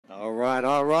right,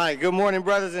 all right. Good morning,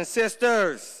 brothers and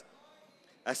sisters.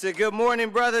 I said good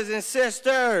morning, brothers and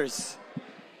sisters.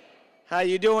 How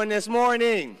you doing this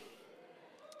morning?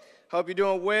 Hope you're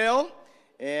doing well.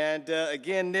 And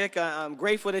again, Nick, I'm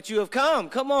grateful that you have come.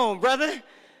 Come on, brother.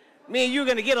 Me and you are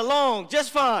going to get along just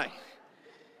fine.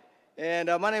 And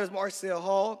my name is Marcel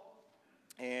Hall,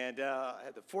 and I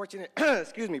had the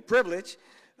fortunate, privilege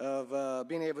of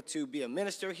being able to be a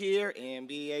minister here and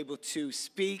be able to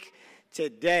speak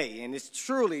today. And it's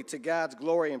truly to God's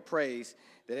glory and praise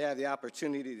that I have the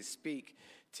opportunity to speak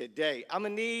today. I'm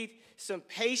going to need some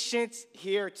patience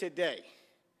here today.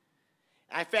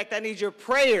 In fact, I need your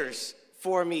prayers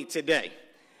for me today.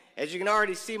 As you can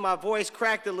already see, my voice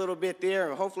cracked a little bit there,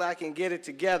 and hopefully I can get it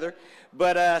together.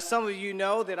 But some of you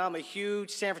know that I'm a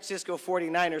huge San Francisco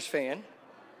 49ers fan.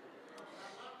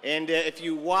 And if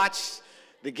you watched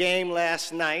the game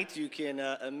last night, you can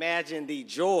imagine the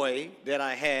joy that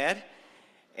I had.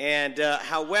 And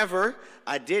however,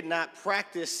 I did not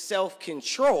practice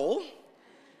self-control.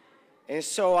 And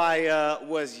so I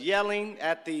was yelling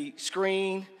at the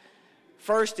screen,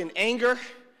 first in anger,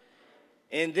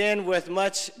 and then with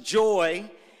much joy.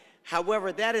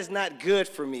 However, that is not good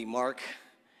for me, Mark.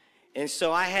 And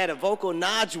so I had a vocal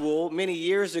nodule many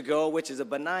years ago, which is a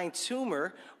benign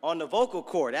tumor on the vocal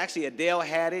cord. Actually, Adele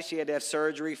had it. She had to have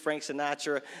surgery. Frank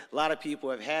Sinatra, a lot of people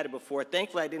have had it before.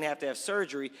 Thankfully, I didn't have to have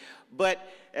surgery. But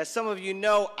as some of you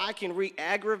know, I can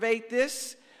re-aggravate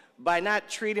this by not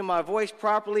treating my voice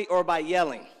properly or by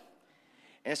yelling.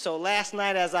 And so last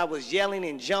night, as I was yelling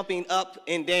and jumping up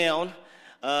and down,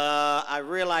 I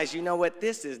realized, you know what,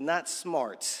 this is not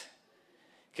smart,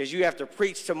 because you have to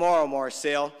preach tomorrow,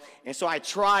 Marcel. And so I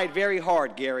tried very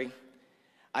hard, Gary.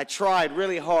 I tried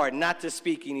really hard not to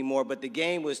speak anymore, but the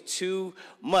game was too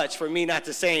much for me not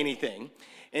to say anything.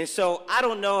 And so I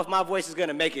don't know if my voice is going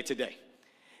to make it today.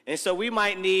 And so we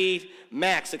might need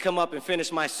Max to come up and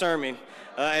finish my sermon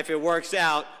if it works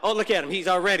out. Oh, look at him. He's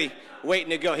already waiting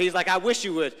to go. He's like, I wish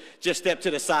you would just step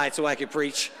to the side so I could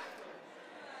preach.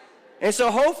 And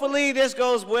so hopefully this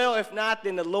goes well. If not,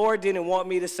 then the Lord didn't want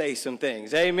me to say some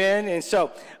things. Amen. And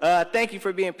so thank you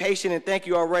for being patient, and thank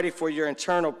you already for your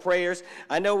internal prayers.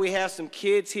 I know we have some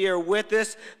kids here with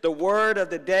us. The word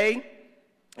of the day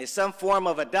is some form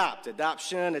of adopt,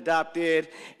 adoption, adopted.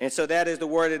 And so that is the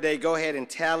word of the day. Go ahead and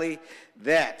tally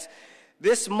that.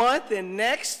 This month and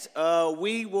next,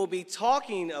 we will be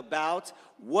talking about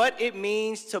what it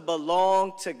means to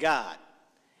belong to God.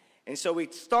 And so we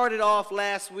started off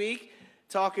last week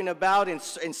talking about and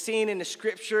seeing in the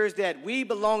scriptures that we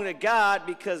belong to God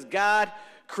because God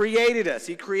created us.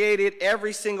 He created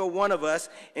every single one of us.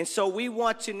 And so we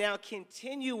want to now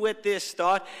continue with this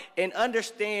thought and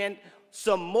understand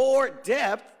some more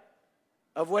depth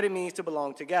of what it means to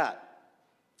belong to God.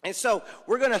 And so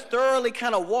we're going to thoroughly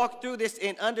kind of walk through this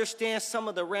and understand some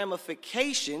of the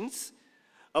ramifications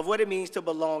of what it means to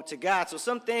belong to God. So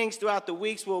some things throughout the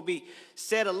weeks will be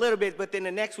said a little bit, but then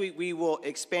the next week we will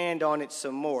expand on it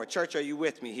some more. Church, are you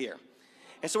with me here?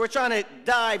 And so we're trying to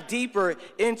dive deeper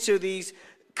into these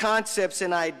concepts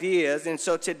and ideas. And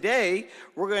so today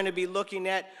we're going to be looking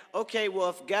at, okay, well,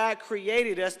 if God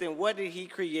created us, then what did he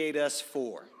create us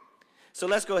for? So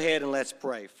let's go ahead and let's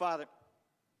pray. Father,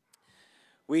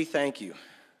 we thank you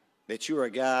that you are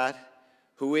God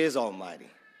who is almighty,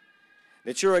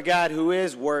 that you're a God who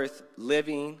is worth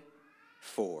living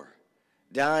for,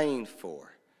 dying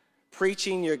for,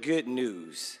 preaching your good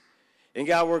news. And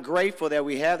God, we're grateful that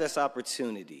we have this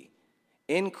opportunity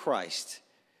in Christ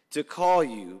to call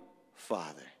you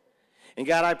Father. And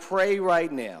God, I pray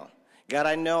right now, God,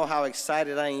 I know how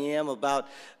excited I am about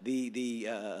the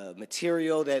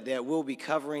material that we'll be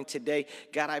covering today.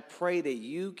 God, I pray that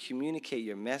you communicate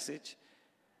your message.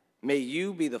 May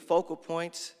you be the focal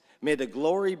points. May the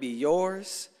glory be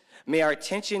yours. May our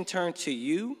attention turn to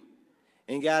you.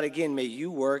 And God, again, may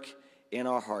you work in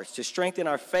our hearts to strengthen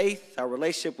our faith, our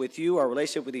relationship with you, our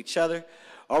relationship with each other,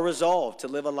 our resolve to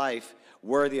live a life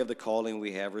worthy of the calling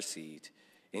we have received.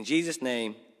 In Jesus'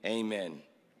 name, amen.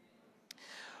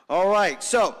 All right,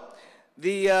 so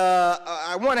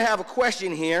I want to have a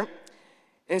question here.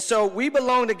 And so we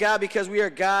belong to God because we are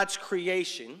God's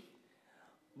creation.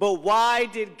 But why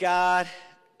did God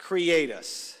create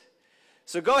us?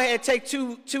 So go ahead, take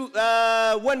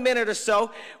 1 minute or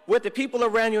so with the people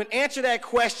around you and answer that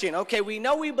question. Okay, we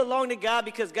know we belong to God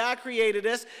because God created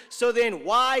us. So then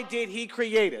why did he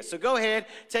create us? So go ahead,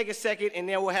 take a second, and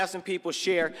then we'll have some people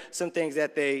share some things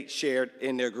that they shared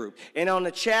in their group. And on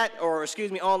the chat, or excuse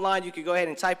me, online, you can go ahead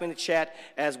and type in the chat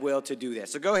as well to do that.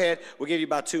 So go ahead, we'll give you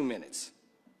about 2 minutes.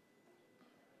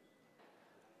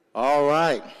 All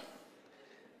right.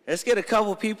 Let's get a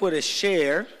couple people to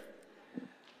share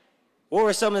What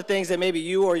were some of the things that maybe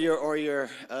you or your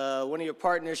one of your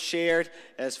partners shared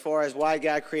as far as why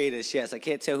God created us? Yes, I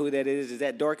can't tell who that is. Is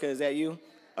that Dorca? Is that you?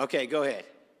 Okay, go ahead.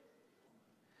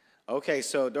 Okay,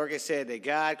 so Dorca said that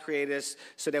God created us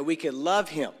so that we could love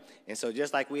him. And so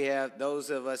just like we have those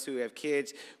of us who have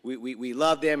kids, we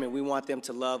love them and we want them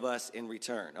to love us in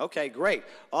return. Okay, great.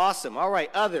 Awesome. All right,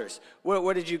 others.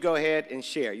 What did you go ahead and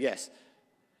share? Yes.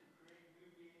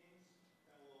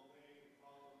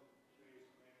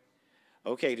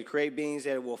 Okay, to create beings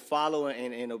that will follow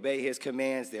and obey his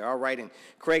commands there. All right, and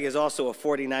Craig is also a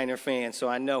 49er fan, so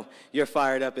I know you're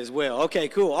fired up as well. Okay,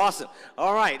 cool, awesome.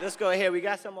 All right, let's go ahead. We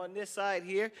got some on this side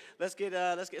here. Let's get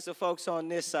some folks on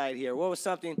this side here. What was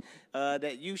something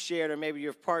that you shared or maybe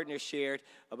your partner shared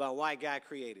about why God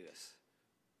created us?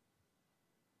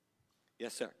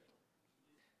 Yes, sir.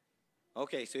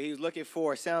 Okay, so he was looking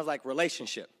for, sounds like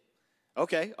relationship.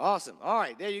 Okay, awesome. All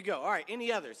right, there you go. All right,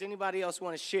 any others? Anybody else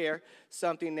want to share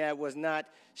something that was not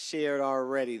shared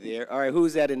already there? All right,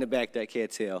 who's that in the back that can't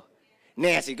tell?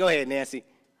 Nancy, go ahead, Nancy.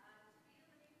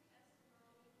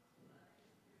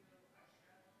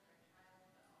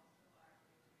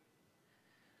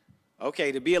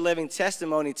 Okay, to be a living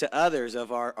testimony to others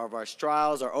of our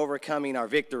trials, our overcoming, our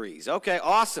victories. Okay,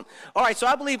 awesome. All right, so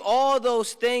I believe all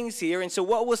those things here, and so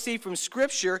what we'll see from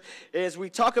Scripture as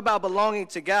we talk about belonging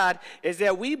to God is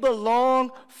that we belong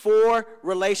for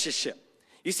relationship.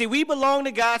 You see, we belong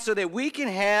to God so that we can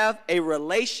have a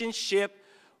relationship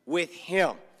with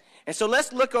him. And so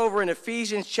let's look over in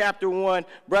Ephesians chapter 1.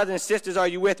 Brothers and sisters, are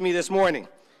you with me this morning?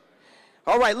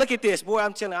 All right, look at this. Boy,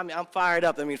 I'm telling you, I'm fired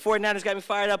up. I mean, 49ers got me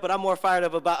fired up, but I'm more fired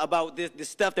up about this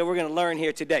stuff that we're going to learn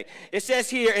here today. It says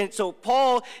here, and so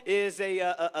Paul is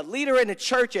a leader in the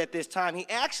church at this time. He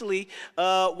actually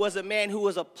was a man who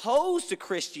was opposed to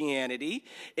Christianity,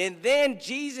 and then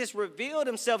Jesus revealed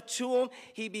himself to him.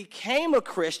 He became a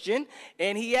Christian,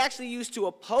 and he actually used to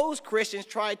oppose Christians,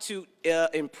 try to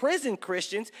imprison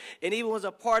Christians, and even was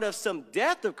a part of some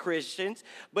death of Christians,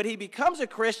 but he becomes a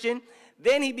Christian.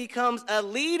 Then he becomes a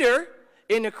leader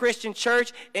in the Christian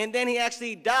church, and then he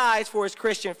actually dies for his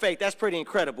Christian faith. That's pretty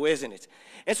incredible, isn't it?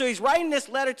 And so he's writing this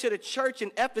letter to the church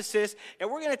in Ephesus, and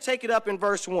we're going to take it up in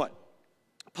verse 1.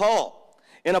 Paul,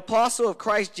 an apostle of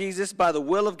Christ Jesus by the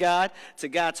will of God to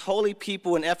God's holy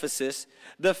people in Ephesus,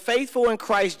 the faithful in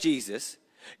Christ Jesus,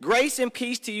 grace and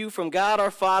peace to you from God our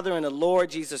Father and the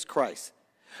Lord Jesus Christ.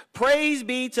 Praise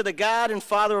be to the God and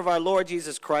Father of our Lord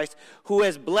Jesus Christ, who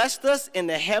has blessed us in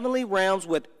the heavenly realms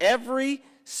with every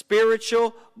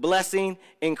spiritual blessing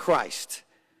in Christ.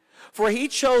 For he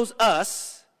chose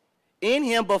us in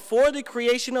him before the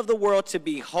creation of the world to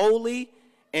be holy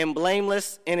and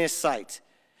blameless in his sight.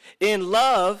 In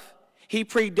love, he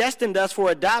predestined us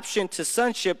for adoption to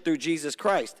sonship through Jesus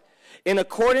Christ, in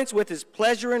accordance with his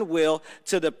pleasure and will,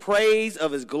 to the praise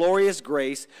of his glorious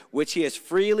grace, which he has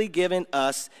freely given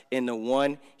us in the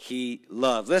one he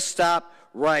loves. Let's stop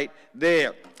right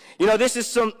there. You know, this is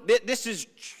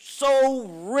so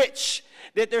rich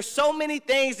that there's so many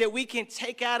things that we can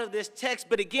take out of this text.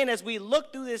 But again, as we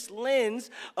look through this lens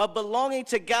of belonging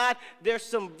to God, there's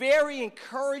some very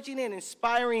encouraging and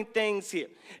inspiring things here.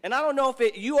 And I don't know if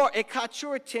it caught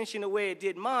your attention the way it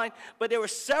did mine, but there were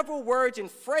several words and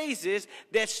phrases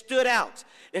that stood out.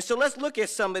 And so let's look at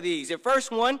some of these. In verse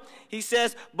 1, he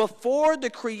says, before the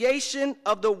creation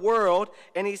of the world,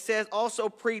 and he says also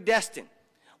predestined.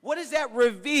 What does that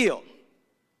reveal?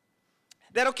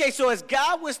 That, okay, so as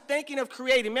God was thinking of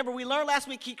creating, remember we learned last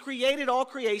week he created all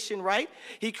creation, right?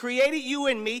 He created you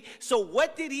and me. So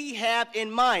what did he have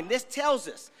in mind? This tells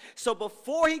us. So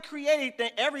before he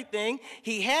created everything,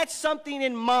 he had something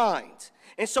in mind.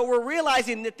 And so we're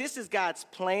realizing that this is God's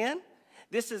plan,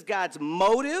 this is God's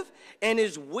motive, and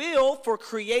his will for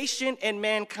creation and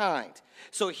mankind.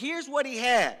 So here's what he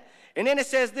had. And then it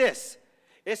says this.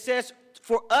 It says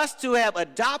for us to have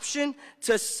adoption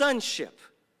to sonship.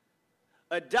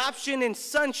 Adoption and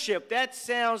sonship, that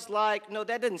sounds like, no,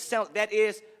 that doesn't sound, that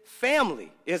is family,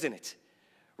 isn't it?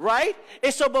 Right?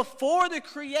 And so before the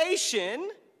creation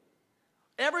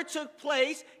ever took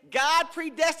place, God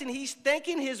predestined, he's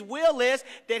thinking his will is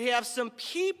that he have some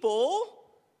people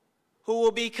who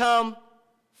will become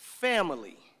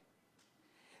family.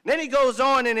 Then he goes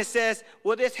on and it says,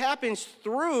 well, this happens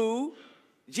through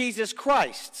Jesus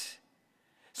Christ.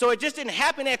 So it just didn't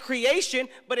happen at creation,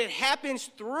 but it happens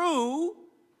through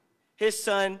his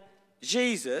son,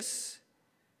 Jesus.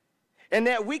 And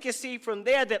that we can see from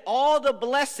there that all the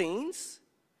blessings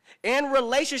and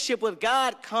relationship with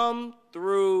God come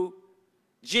through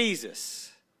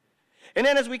Jesus. And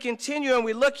then as we continue and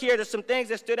we look here, there's some things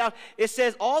that stood out. It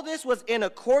says all this was in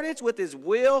accordance with his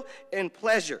will and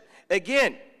pleasure.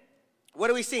 Again, What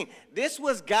are we seeing? This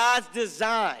was God's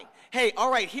design. Hey,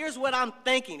 all right, here's what I'm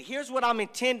thinking. Here's what I'm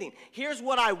intending. Here's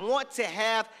what I want to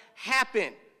have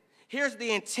happen. Here's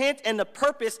the intent and the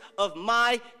purpose of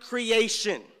my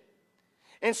creation.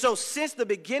 And so since the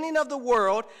beginning of the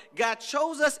world, God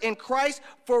chose us in Christ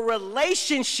for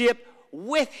relationship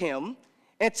with him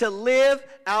and to live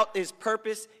out his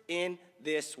purpose in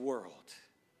this world.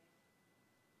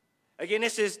 Again,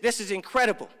 this is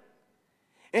incredible.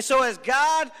 And so as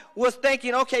God was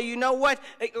thinking, okay, you know what?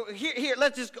 Here,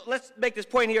 let's make this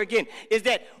point here again, is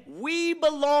that we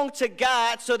belong to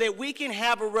God so that we can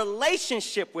have a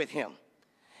relationship with him.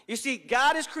 You see,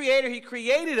 God is creator. He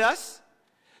created us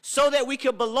so that we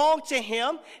could belong to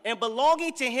him, and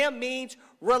belonging to him means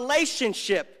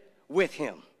relationship with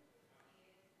him.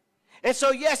 And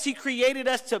so, yes, he created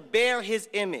us to bear his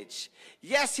image.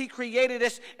 Yes, he created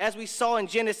us, as we saw in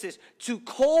Genesis, to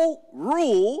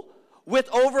co-rule with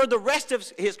over the rest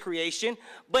of his creation,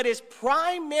 but his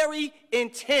primary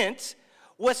intent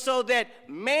was so that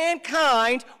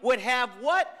mankind would have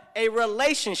what? A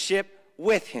relationship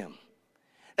with him.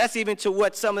 That's even to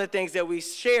what some of the things that we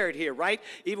shared here, right?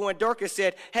 Even when Dorcas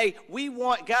said, hey, we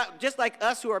want God, just like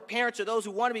us who are parents or those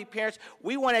who want to be parents,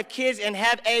 we want to have kids and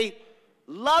have a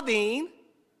loving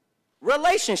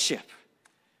relationship.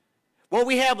 When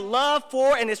we have love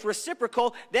for and it's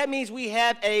reciprocal, that means we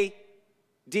have a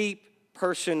deep,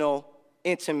 personal,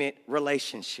 intimate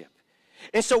relationship.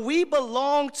 And so we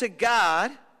belong to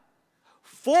God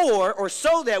for or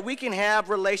so that we can have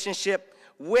relationship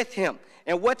with him.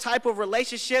 And what type of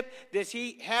relationship does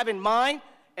he have in mind?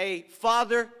 A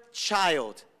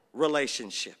father-child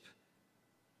relationship.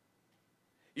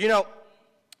 You know,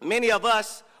 many of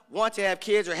us want to have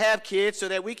kids or have kids so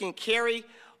that we can carry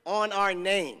on our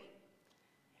name.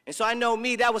 And so I know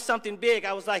me, that was something big.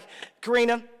 I was like,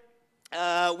 Karina,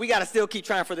 we got to still keep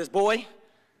trying for this boy.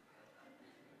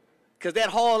 Because that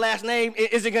Hall last name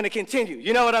isn't going to continue.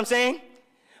 You know what I'm saying?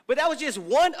 But that was just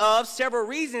one of several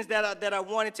reasons that I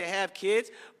wanted to have kids.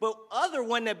 But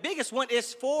the biggest one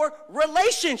is for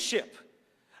relationship.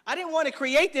 I didn't want to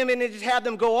create them and then just have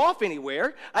them go off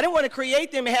anywhere. I didn't want to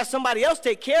create them and have somebody else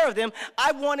take care of them.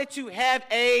 I wanted to have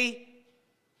a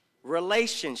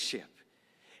relationship.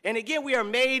 And again, we are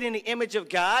made in the image of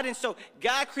God. And so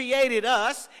God created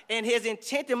us, and his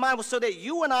intent in mind was so that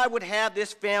you and I would have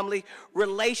this family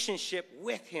relationship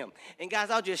with him. And guys,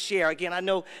 I'll just share. Again, I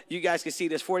know you guys can see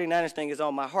this 49ers thing is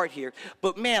on my heart here.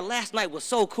 But man, last night was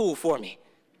so cool for me.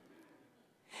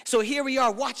 So here we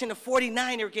are watching the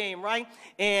 49er game, right?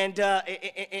 And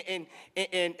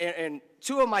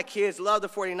two of my kids love the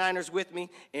 49ers with me.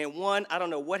 And one, I don't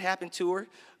know what happened to her,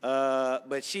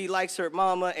 but she likes her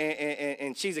mama,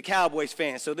 and she's a Cowboys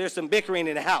fan. So there's some bickering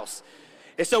in the house.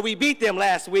 And so we beat them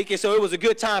last week, and so it was a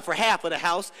good time for half of the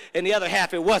house, and the other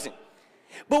half it wasn't.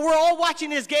 But we're all watching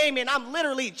this game, and I'm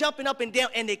literally jumping up and down,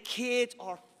 and the kids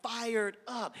are fired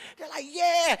up. They're like,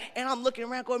 yeah. And I'm looking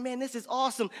around going, man, this is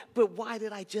awesome. But why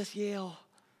did I just yell?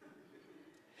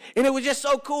 And it was just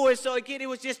so cool. And so again, it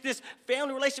was just this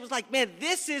family relationship. It was like, man,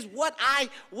 this is what I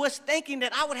was thinking,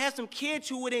 that I would have some kids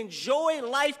who would enjoy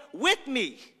life with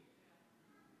me.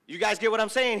 You guys get what I'm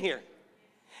saying here?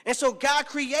 And so God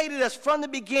created us from the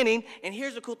beginning. And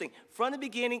here's the cool thing. From the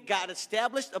beginning, God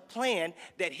established a plan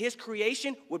that his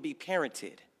creation would be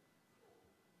parented.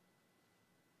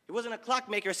 It wasn't a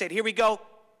clockmaker who said, here we go.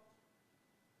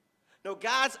 No,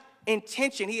 God's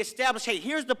intention, he established, hey,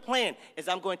 here's the plan, is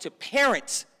I'm going to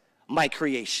parent my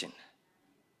creation.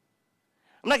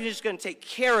 I'm not just going to take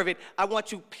care of it. I want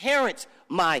to parent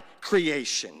my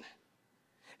creation.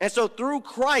 And so through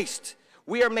Christ,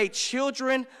 we are made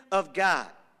children of God,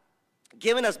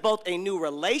 giving us both a new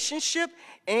relationship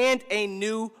and a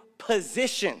new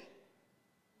position.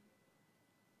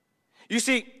 You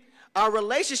see, our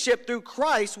relationship through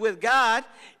Christ with God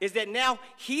is that now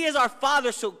he is our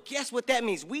Father, so guess what that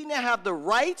means? We now have the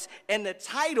rights and the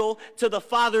title to the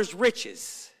Father's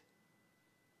riches.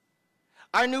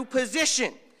 Our new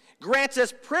position grants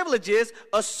us privileges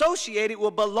associated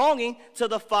with belonging to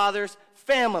the Father's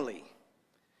family.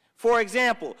 For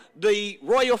example, the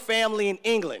royal family in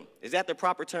England. Is that the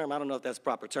proper term? I don't know if that's the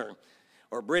proper term.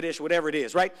 Or British, whatever it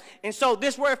is, right? And so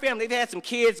this royal family, they've had some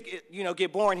kids,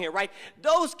 get born here, right?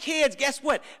 Those kids, guess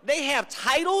what? They have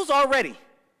titles already.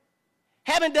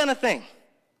 Haven't done a thing.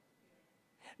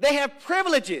 They have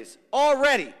privileges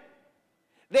already.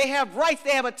 They have rights,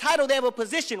 they have a title, they have a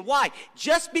position. Why?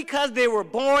 Just because they were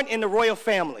born in the royal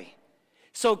family.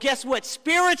 So guess what?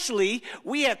 Spiritually,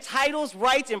 we have titles,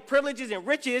 rights, and privileges and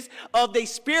riches of the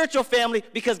spiritual family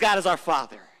because God is our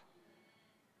Father.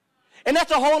 And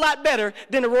that's a whole lot better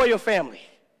than the royal family.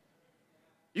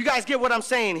 You guys get what I'm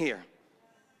saying here?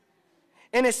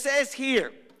 And it says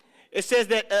here, it says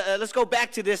that, let's go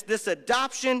back to this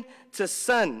adoption to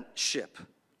sonship.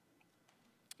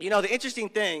 You know, the interesting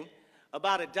thing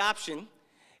about adoption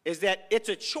is that it's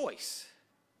a choice.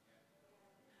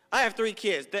 I have 3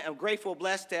 kids. I'm grateful,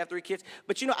 blessed to have 3 kids.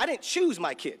 But, you know, I didn't choose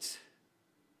my kids.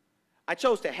 I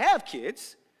chose to have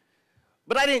kids,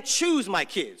 but I didn't choose my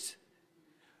kids.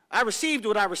 I received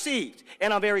what I received,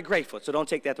 and I'm very grateful, so don't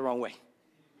take that the wrong way.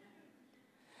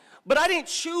 But I didn't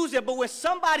choose it, but when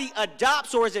somebody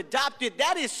adopts or is adopted,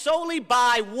 that is solely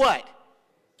by what?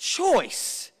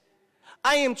 Choice.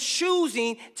 I am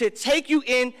choosing to take you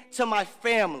into my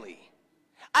family.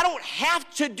 I don't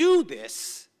have to do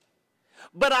this,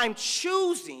 but I'm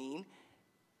choosing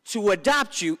to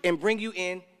adopt you and bring you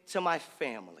into my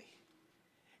family.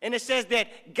 And it says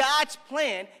that God's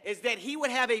plan is that he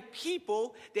would have a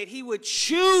people that he would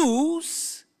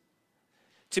choose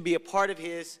to be a part of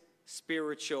his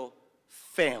spiritual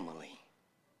family.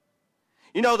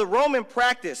 You know, the Roman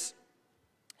practice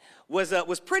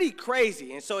was pretty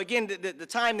crazy. And so again, the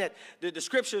time that the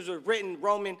scriptures were written,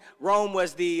 Rome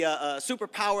was the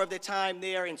superpower of the time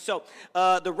there. And so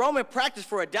the Roman practice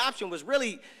for adoption was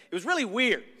really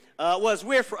weird. Was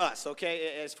weird for us,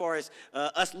 okay, as far as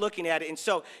us looking at it. And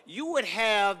so you would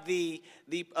have the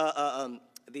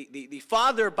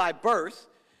father by birth.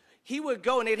 He would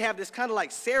go and they'd have this kind of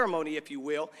like ceremony, if you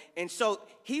will. And so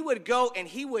he would go and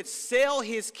he would sell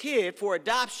his kid for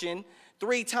adoption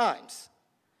 3 times.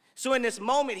 So in this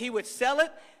moment, he would sell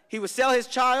it. He would sell his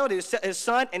child, his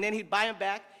son, and then he'd buy him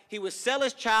back. He would sell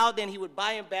his child, then he would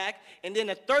buy him back. And then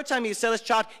the 3rd time he would sell his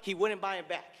child, he wouldn't buy him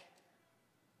back.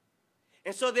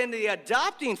 And so then the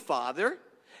adopting father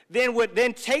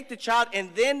would take the child, and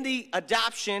then the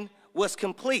adoption was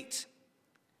complete.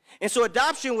 And so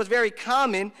adoption was very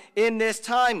common in this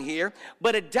time here,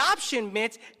 but adoption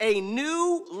meant a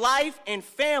new life and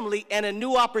family and a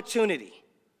new opportunity,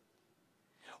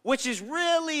 which is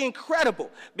really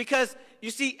incredible because, you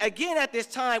see, again at this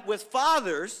time with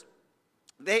fathers,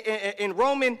 in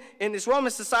this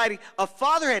Roman society, a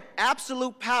father had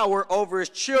absolute power over his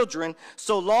children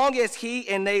so long as he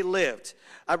and they lived.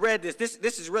 I read this.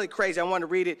 This is really crazy. I want to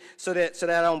read it so that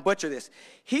I don't butcher this.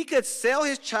 He could sell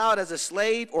his child as a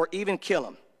slave or even kill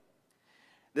him.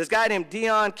 This guy named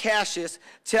Dion Cassius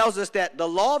tells us that the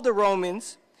law of the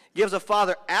Romans gives a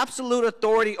father absolute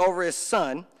authority over his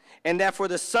son, and that for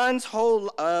the son's whole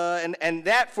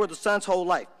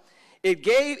life.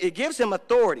 It gives him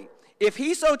authority. If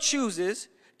he so chooses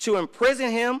to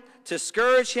imprison him, to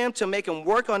scourge him, to make him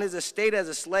work on his estate as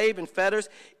a slave in fetters,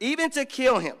 even to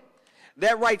kill him,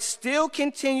 that right still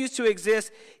continues to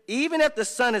exist, even if the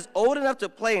son is old enough to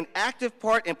play an active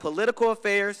part in political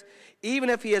affairs, even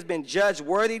if he has been judged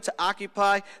worthy to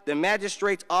occupy the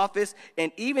magistrate's office,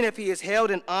 and even if he is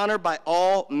held in honor by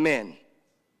all men.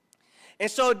 And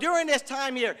so during this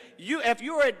time here, if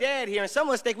you were a dad here, and some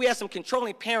of us think we have some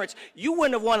controlling parents, you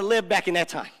wouldn't have wanted to live back in that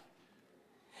time.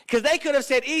 Because they could have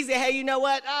said easy, hey, you know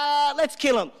what, let's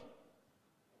kill him.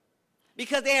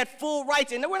 Because they had full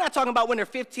rights. And we're not talking about when they're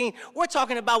 15. We're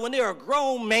talking about when they're a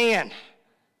grown man.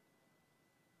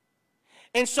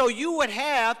 And so you would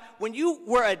have, when you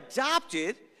were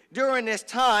adopted during this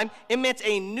time, it meant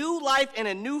a new life and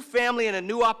a new family and a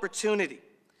new opportunity.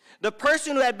 The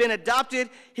person who had been adopted,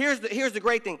 here's the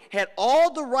great thing, had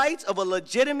all the rights of a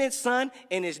legitimate son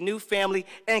in his new family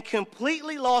and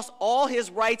completely lost all his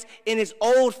rights in his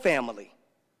old family.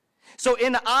 So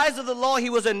in the eyes of the law, he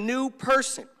was a new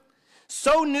person.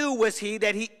 So new was he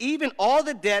that even all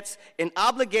the debts and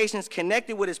obligations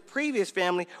connected with his previous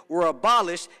family were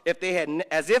abolished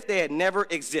as if they had never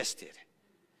existed.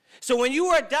 So when you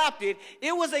were adopted,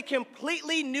 it was a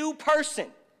completely new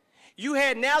person. You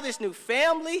had now this new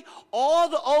family. All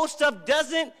the old stuff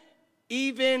doesn't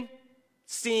even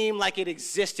seem like it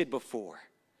existed before.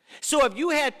 So if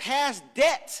you had past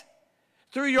debt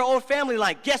through your old family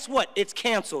line, guess what? It's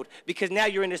canceled because now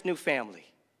you're in this new family.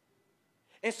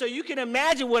 And so you can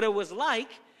imagine what it was like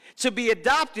to be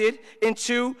adopted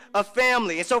into a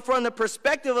family. And so from the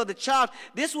perspective of the child,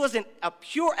 this was a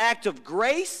pure act of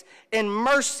grace and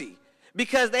mercy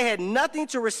because they had nothing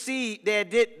to receive. They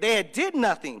did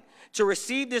nothing to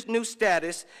receive this new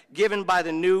status given by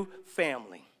the new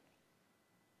family.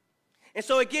 And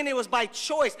so again, it was by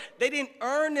choice. They didn't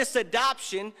earn this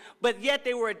adoption, but yet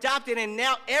they were adopted, and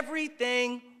now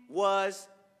everything was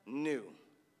new.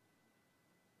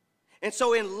 And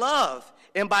so in love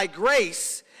and by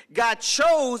grace, God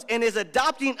chose and is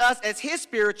adopting us as his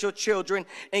spiritual children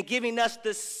and giving us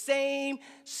the same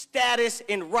status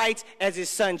and rights as his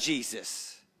son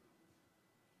Jesus.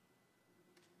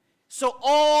 So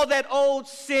all that old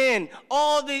sin,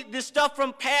 all the stuff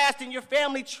from past in your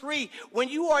family tree, when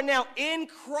you are now in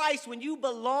Christ, when you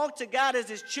belong to God as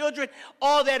his children,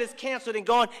 all that is canceled and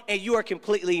gone, and you are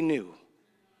completely new.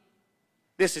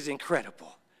 This is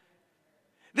incredible.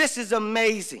 This is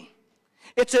amazing.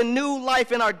 It's a new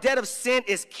life, and our debt of sin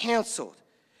is canceled.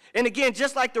 And again,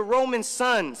 just like the Roman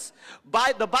sons,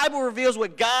 the Bible reveals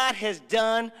what God has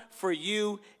done for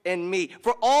you and me,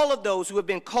 for all of those who have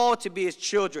been called to be his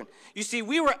children. You see,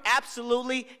 we were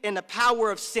absolutely in the power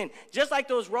of sin. Just like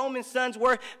those Roman sons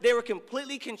were, they were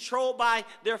completely controlled by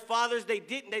their fathers. They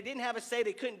didn't have a say.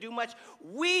 They couldn't do much.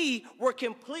 We were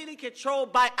completely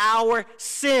controlled by our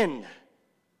sin.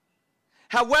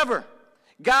 However,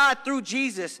 God, through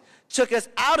Jesus, took us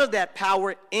out of that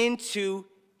power into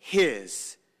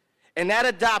his. And that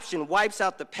adoption wipes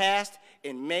out the past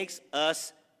and makes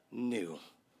us new.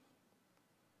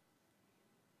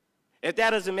 If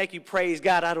that doesn't make you praise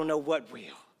God, I don't know what will.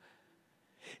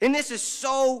 And this is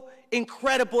so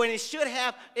incredible, and it should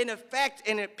have an effect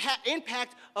and an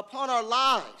impact upon our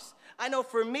lives. I know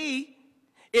for me,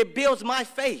 it builds my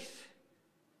faith.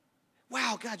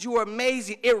 Wow, God, you are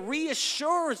amazing. It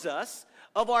reassures us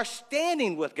of our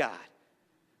standing with God.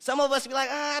 Some of us be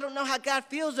like, I don't know how God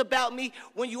feels about me.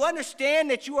 When you understand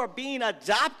that you are being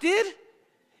adopted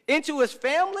into his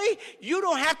family, you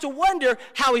don't have to wonder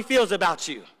how he feels about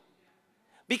you,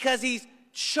 because he's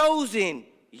chosen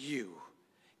you,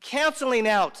 canceling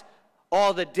out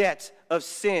all the debt of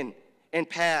sin and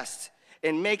past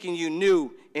and making you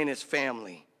new in his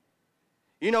family.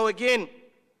 You know, again,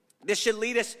 this should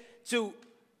lead us to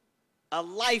a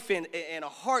life and a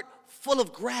heart full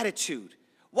of gratitude.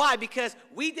 Why? Because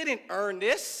we didn't earn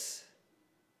this,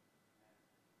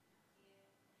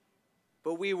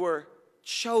 but we were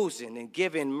chosen and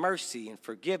given mercy and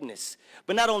forgiveness.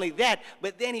 But not only that,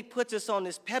 but then he puts us on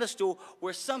this pedestal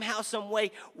where somehow, some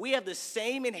way, we have the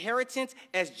same inheritance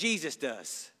as Jesus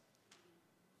does.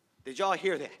 Did y'all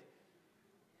hear that?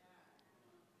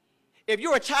 If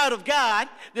you're a child of God,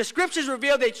 the scriptures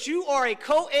reveal that you are a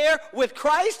co-heir with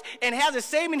Christ and have the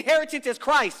same inheritance as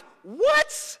Christ.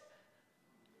 What?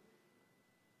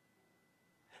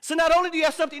 So not only do you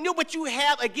have something new, but you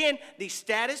have, again, the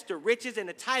status, the riches, and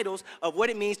the titles of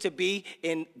what it means to be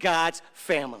in God's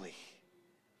family.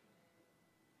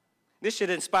 This should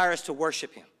inspire us to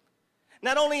worship him.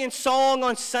 Not only in song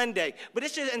on Sunday, but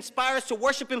this should inspire us to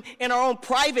worship him in our own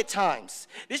private times.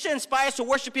 This should inspire us to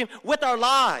worship him with our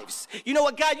lives. You know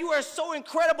what, God, you are so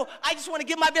incredible. I just want to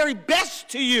give my very best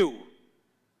to you.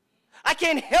 I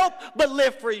can't help but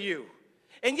live for you.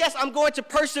 And yes, I'm going to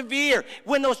persevere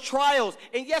when those trials.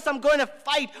 And yes, I'm going to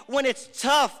fight when it's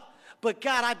tough. But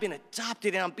God, I've been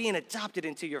adopted, and I'm being adopted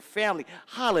into your family.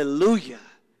 Hallelujah.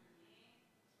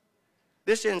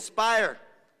 This should inspire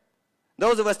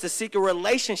those of us to seek a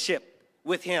relationship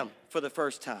with him for the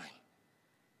first time.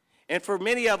 And for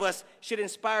many of us, should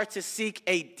inspire to seek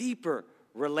a deeper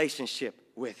relationship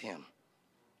with him.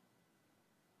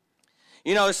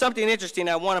 You know, there's something interesting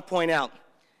I want to point out,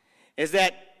 is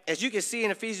that, as you can see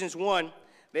in Ephesians 1,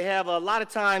 they have a lot of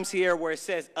times here where it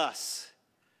says us.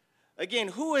 Again,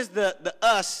 who is the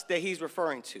us that he's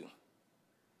referring to?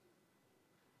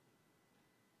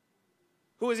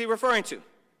 Who is he referring to?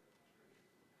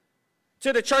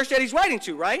 To the church that he's writing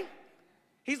to, right?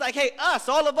 He's like, hey, us,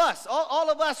 all of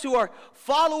us who are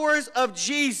followers of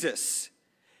Jesus.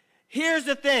 Here's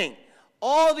the thing.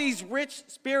 All these rich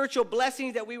spiritual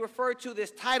blessings that we refer to,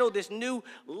 this title, this new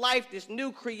life, this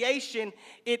new creation,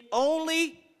 it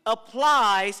only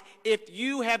applies if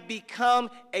you have become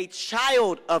a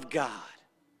child of God.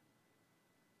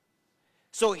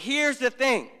 So here's the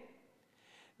thing.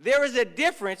 There is a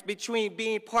difference between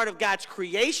being part of God's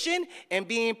creation and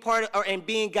being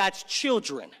God's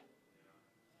children.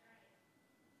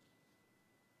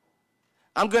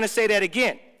 I'm going to say that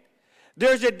again.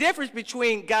 There's a difference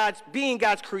between being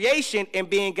God's creation and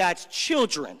being God's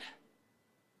children.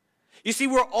 You see,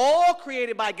 we're all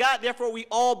created by God, therefore we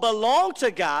all belong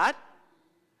to God.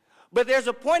 But there's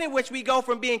a point in which we go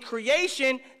from being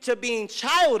creation to being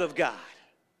child of God.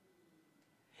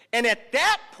 And at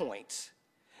that point,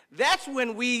 that's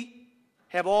when we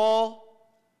have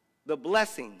all the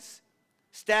blessings,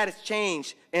 status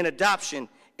change, and adoption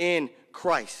in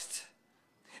Christ.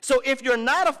 So if you're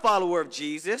not a follower of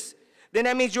Jesus, then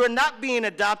that means you're not being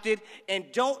adopted and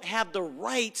don't have the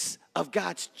rights of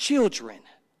God's children.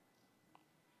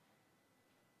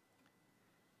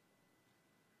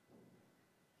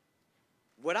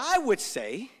 What I would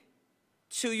say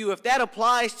to you, if that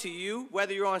applies to you,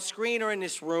 whether you're on screen or in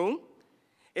this room,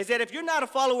 is that if you're not a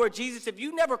follower of Jesus, if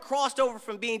you never crossed over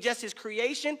from being just his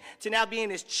creation to now being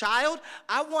his child,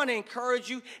 I want to encourage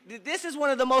you that this is one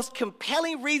of the most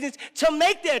compelling reasons to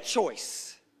make that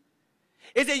choice.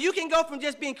 Is that you can go from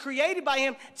just being created by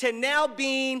him to now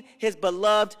being his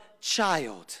beloved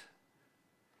child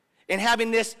and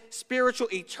having this spiritual,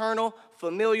 eternal,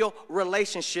 familial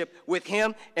relationship with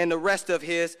him and the rest of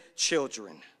his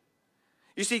children.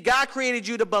 You see, God created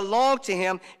you to belong to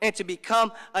him and to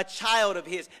become a child of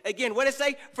his. Again, what does it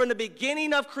say? From the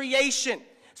beginning of creation.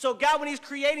 So God, when he's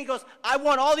creating, goes, I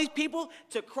want all these people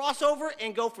to cross over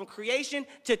and go from creation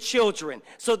to children.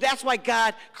 So that's why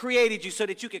God created you, so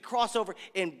that you could cross over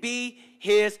and be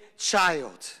his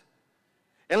child.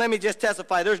 And let me just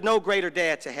testify, there's no greater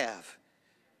dad to have.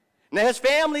 Now, his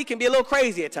family can be a little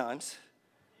crazy at times,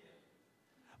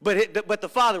 but the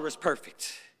father is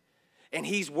perfect. And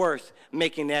he's worth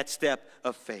making that step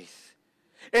of faith.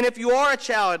 And if you are a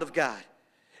child of God,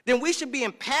 then we should be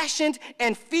impassioned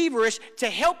and feverish to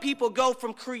help people go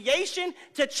from creation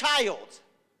to child.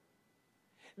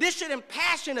 This should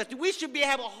impassion us. We should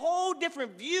have a whole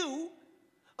different view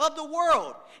of the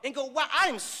world and go, wow, I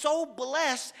am so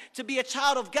blessed to be a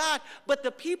child of God, but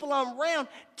the people I'm around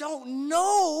don't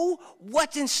know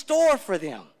what's in store for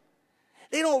them.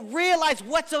 They don't realize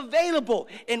what's available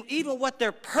and even what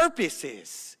their purpose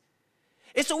is.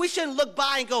 And so we shouldn't look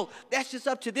by and go, that's just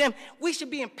up to them. We should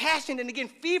be impassioned and, again,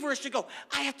 feverish to go,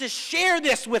 I have to share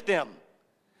this with them.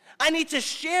 I need to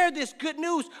share this good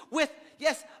news with,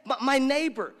 yes, my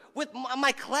neighbor, with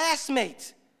my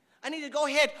classmates. I need to go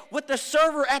ahead with the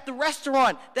server at the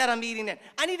restaurant that I'm eating at.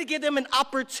 I need to give them an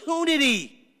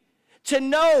opportunity to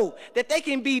know that they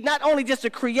can be not only just a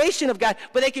creation of God,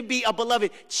 but they can be a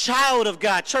beloved child of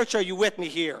God. Church, are you with me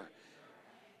here?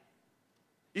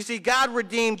 You see, God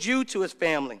redeemed you to his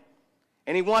family,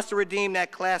 and he wants to redeem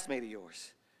that classmate of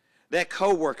yours, that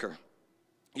coworker,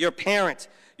 your parent,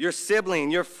 your sibling,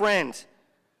 your friend.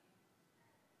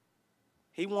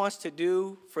 He wants to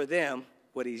do for them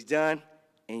what he's done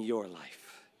in your life.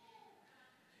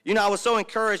 You know, I was so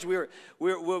encouraged. We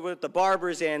were with the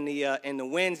Barbers and the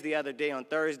Winds the other day on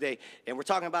Thursday, and we're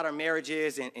talking about our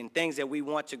marriages and things that we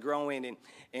want to grow in.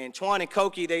 And Twan and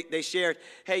Koki, they shared,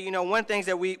 hey, you know, one of the things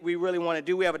that we really want to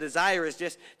do, we have a desire, is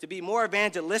just to be more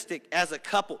evangelistic as a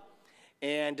couple.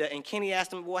 And Kenny asked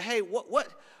them, well, hey,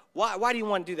 why do you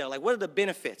want to do that? Like, what are the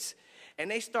benefits? And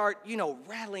they start, you know,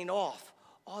 rattling off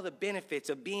all the benefits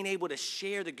of being able to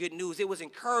share the good news. It was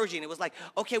encouraging. It was like,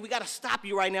 okay, we got to stop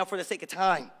you right now for the sake of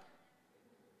time.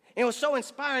 And it was so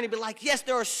inspiring to be like, yes,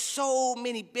 there are so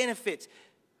many benefits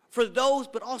for those,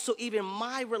 but also even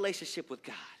my relationship with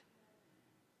God.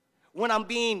 When I'm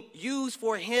being used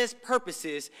for his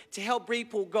purposes to help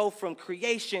people go from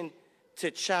creation to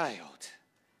child.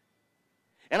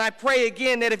 And I pray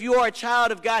again that if you are a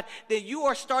child of God, that you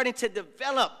are starting to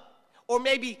develop, or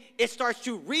maybe it starts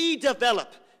to redevelop,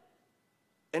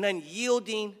 an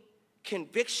unyielding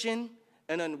conviction,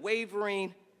 an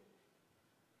unwavering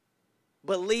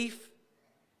belief,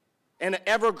 and an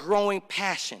ever-growing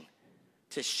passion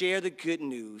to share the good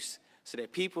news so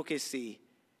that people can see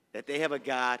that they have a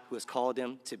God who has called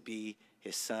them to be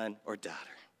his son or daughter.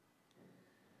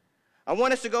 I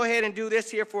want us to go ahead and do this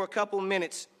here for a couple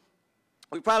minutes.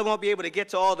 We probably won't be able to get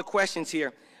to all the questions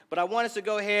here, but I want us to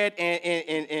go ahead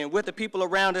and with the people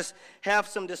around us, have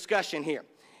some discussion here.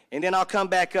 And then I'll come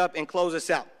back up and close us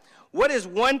out. What is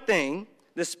one thing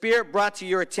the Spirit brought to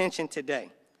your attention today?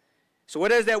 So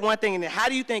what is that one thing? And how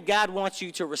do you think God wants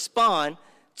you to respond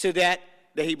to that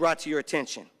he brought to your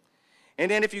attention? And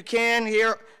then if you can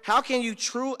here, how can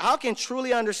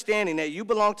truly understanding that you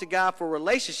belong to God for a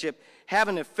relationship have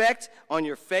an effect on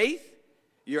your faith,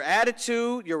 your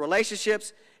attitude, your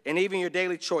relationships, and even your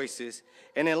daily choices?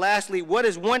 And then lastly, what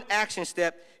is one action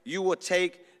step you will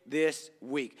take this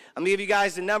week? I'm going to give you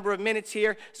guys a number of minutes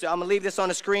here, so I'm going to leave this on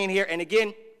the screen here. And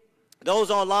again,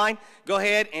 those online, go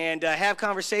ahead and have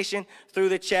conversation through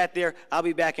the chat there. I'll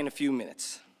be back in a few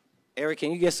minutes. Eric,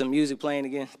 can you get some music playing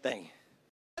again? Thank you.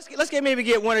 Let's maybe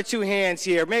get one or two hands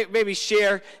here. Maybe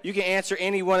share. You can answer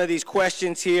any one of these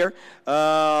questions here.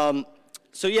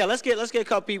 So yeah, let's get a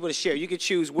couple people to share. You can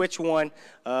choose which one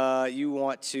you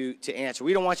want to answer.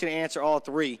 We don't want you to answer all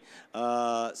three.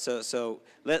 So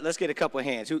let's get a couple of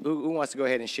hands. Who wants to go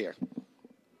ahead and share?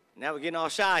 Now we're getting all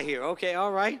shy here. Okay,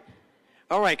 all right.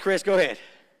 All right, Chris, go ahead.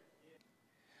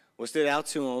 What stood out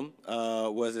to him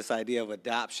was this idea of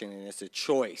adoption, and it's a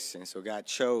choice. And so God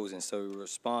chose, and so he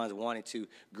responds wanting to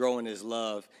grow in his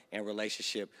love and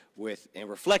relationship with and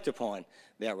reflect upon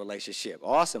that relationship.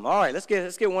 Awesome. All right, let's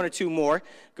get one or two more.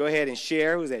 Go ahead and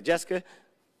share. Who's that? Jessica?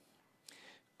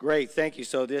 Great, thank you.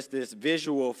 So this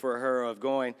visual for her of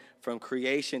going from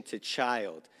creation to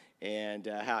child, and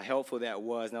how helpful that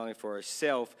was, not only for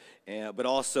herself, but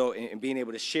also in being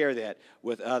able to share that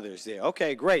with others there.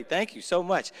 Okay, great. Thank you so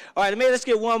much. All right, let's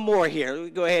get one more here.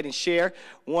 Go ahead and share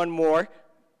one more.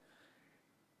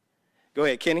 Go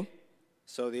ahead, Kenny.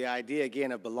 So the idea,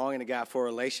 again, of belonging to God for a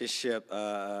relationship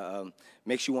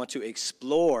makes you want to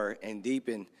explore and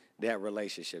deepen that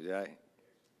relationship, right?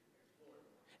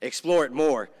 Explore it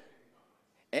more.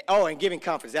 And giving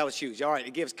confidence. That was huge. All right,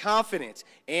 it gives confidence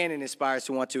and it inspires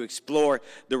to want to explore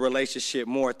the relationship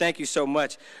more. Thank you so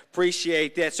much.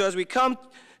 Appreciate that. So as we come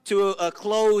to a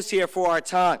close here for our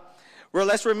time,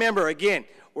 let's remember, again,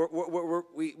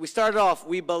 we started off,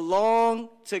 we belong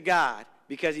to God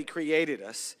because he created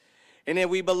us. And then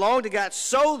we belong to God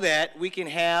so that we can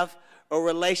have a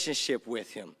relationship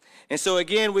with him. And so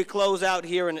again, we close out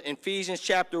here in Ephesians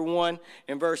chapter 1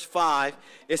 and verse 5.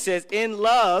 It says, in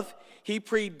love, he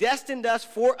predestined us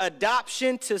for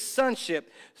adoption to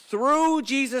sonship through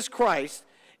Jesus Christ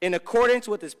in accordance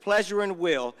with his pleasure and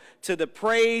will, to the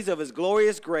praise of his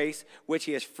glorious grace, which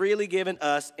he has freely given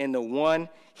us in the one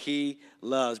he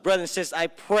loves. Brothers and sisters, I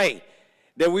pray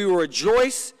that we will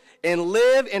rejoice and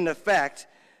live in the fact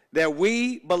that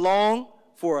we belong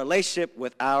for a relationship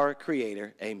with our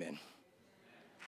Creator. Amen.